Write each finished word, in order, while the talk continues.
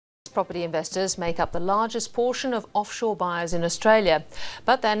Property investors make up the largest portion of offshore buyers in Australia,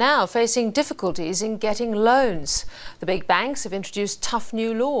 but they're now facing difficulties in getting loans. The big banks have introduced tough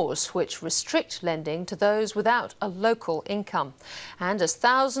new laws which restrict lending to those without a local income. And as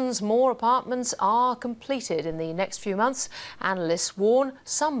thousands more apartments are completed in the next few months, analysts warn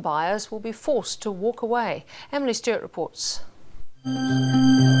some buyers will be forced to walk away. Emily Stewart reports.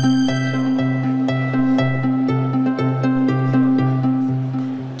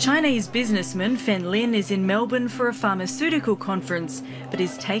 Chinese businessman Fen Lin is in Melbourne for a pharmaceutical conference, but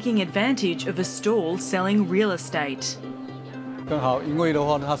is taking advantage of a stall selling real estate. Melbourne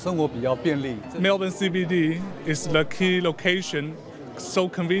CBD is the key location, so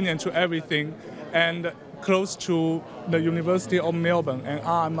convenient to everything, and close to the University of Melbourne and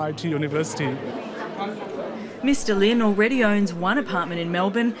RMIT University. Mr. Lin already owns one apartment in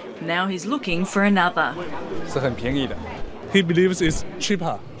Melbourne, now he's looking for another. He believes it's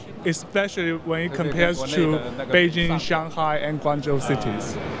cheaper, especially when it compares to Beijing, Shanghai and Guangzhou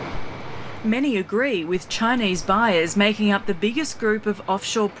cities. Many agree, with Chinese buyers making up the biggest group of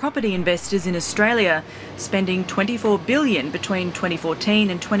offshore property investors in Australia, spending $24 billion between 2014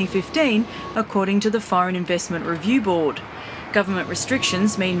 and 2015, according to the Foreign Investment Review Board. Government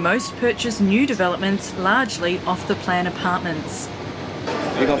restrictions mean most purchase new developments largely off-the-plan apartments.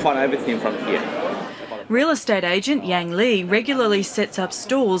 You can find everything from here. Real estate agent Yang Li regularly sets up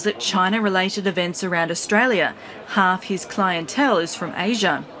stalls at China-related events around Australia. Half his clientele is from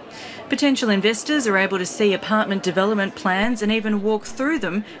Asia. Potential investors are able to see apartment development plans and even walk through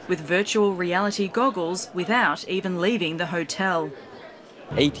them with virtual reality goggles without even leaving the hotel.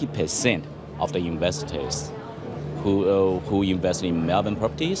 80% of the investors who invest in Melbourne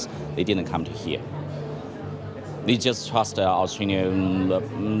properties, they didn't come to here. They just trust Australian,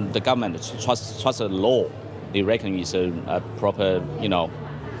 the government, trust the law. They reckon it's a proper,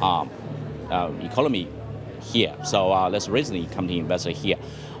 economy here. So that's the reason they come to invest here.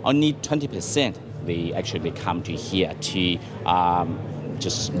 Only 20% they actually come to here to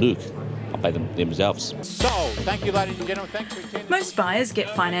just look by themselves. So, thank you, ladies and gentlemen. Thanks for attending. Most buyers get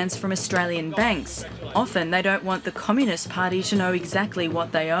finance from Australian banks. Often they don't want the Communist Party to know exactly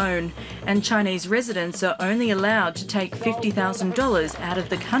what they own. And Chinese residents are only allowed to take $50,000 out of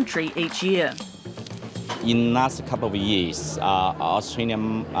the country each year. In the last couple of years,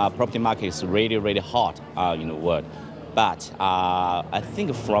 Australian property market is really, really hot in the world. But I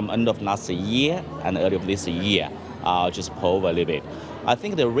think from end of last year and early of this year, just pull over a little bit. I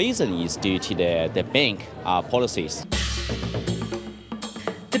think the reason is due to the bank policies.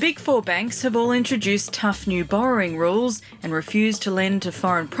 The big four banks have all introduced tough new borrowing rules and refused to lend to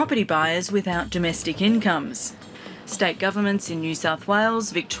foreign property buyers without domestic incomes. State governments in New South Wales,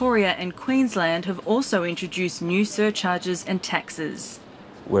 Victoria and Queensland have also introduced new surcharges and taxes.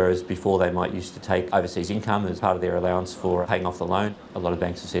 Whereas before they might used to take overseas income as part of their allowance for paying off the loan, a lot of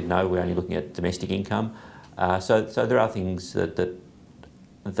banks have said no, we're only looking at domestic income. So there are things that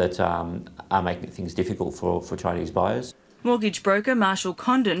are making things difficult for Chinese buyers. Mortgage broker Marshall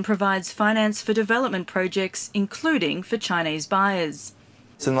Condon provides finance for development projects, including for Chinese buyers.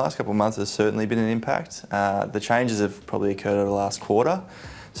 So in the last couple of months there's certainly been an impact. The changes have probably occurred over the last quarter.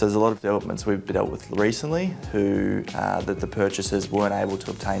 So there's a lot of developments we've dealt with recently that the purchasers weren't able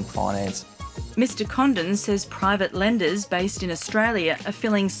to obtain finance. Mr Condon says private lenders based in Australia are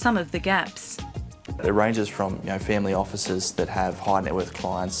filling some of the gaps. It ranges from family offices that have high net worth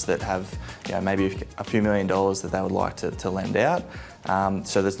clients that have maybe a few $1 million that they would like to lend out.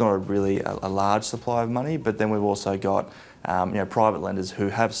 So there's not really a large supply of money, but then we've also got private lenders who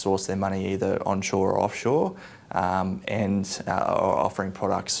have sourced their money either onshore or offshore and are offering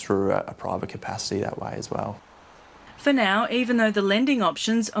products through a private capacity that way as well. For now, even though the lending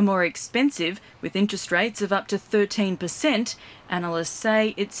options are more expensive, with interest rates of up to 13%, analysts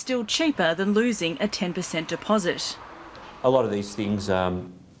say it's still cheaper than losing a 10% deposit. A lot of these things,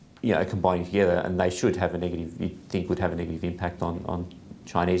 combining together, and they should have a negative, you'd think would have a negative impact on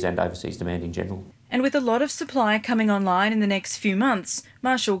Chinese and overseas demand in general. And with a lot of supply coming online in the next few months,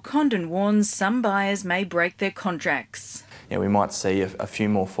 Marshall Condon warns some buyers may break their contracts. We might see a few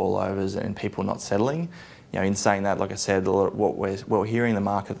more fallovers and people not settling. In saying that, like I said, what we're hearing in the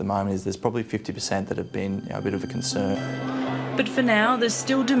market at the moment is there's probably 50% that have been a bit of a concern. But for now, there's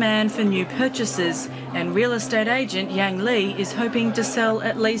still demand for new purchases, and real estate agent Yang Li is hoping to sell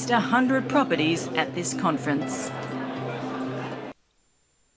at least 100 properties at this conference.